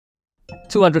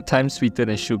200 times sweeter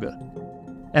than sugar.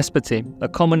 Aspartame, a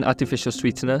common artificial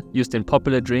sweetener used in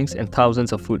popular drinks and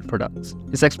thousands of food products,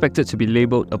 is expected to be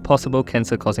labelled a possible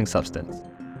cancer-causing substance.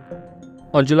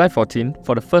 On July 14,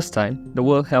 for the first time, the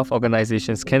World Health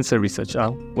Organization's Cancer Research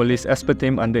Arm will list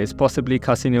aspartame under its possibly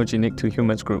carcinogenic to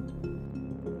humans group.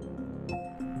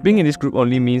 Being in this group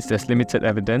only means there's limited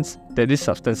evidence that these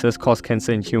substances cause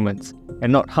cancer in humans,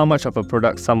 and not how much of a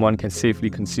product someone can safely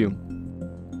consume.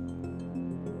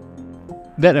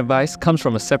 That advice comes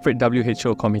from a separate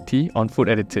WHO committee on food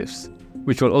additives,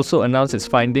 which will also announce its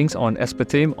findings on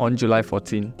aspartame on July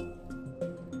 14.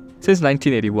 Since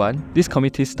 1981, this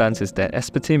committee's stance is that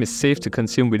aspartame is safe to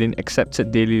consume within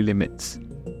accepted daily limits.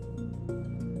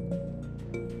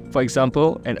 For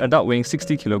example, an adult weighing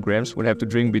 60 kilograms would have to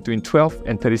drink between 12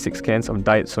 and 36 cans of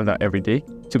diet soda every day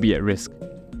to be at risk.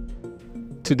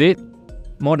 To date,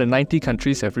 more than 90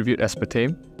 countries have reviewed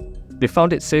aspartame. They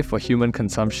found it safe for human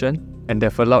consumption and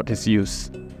they've allowed its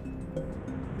use.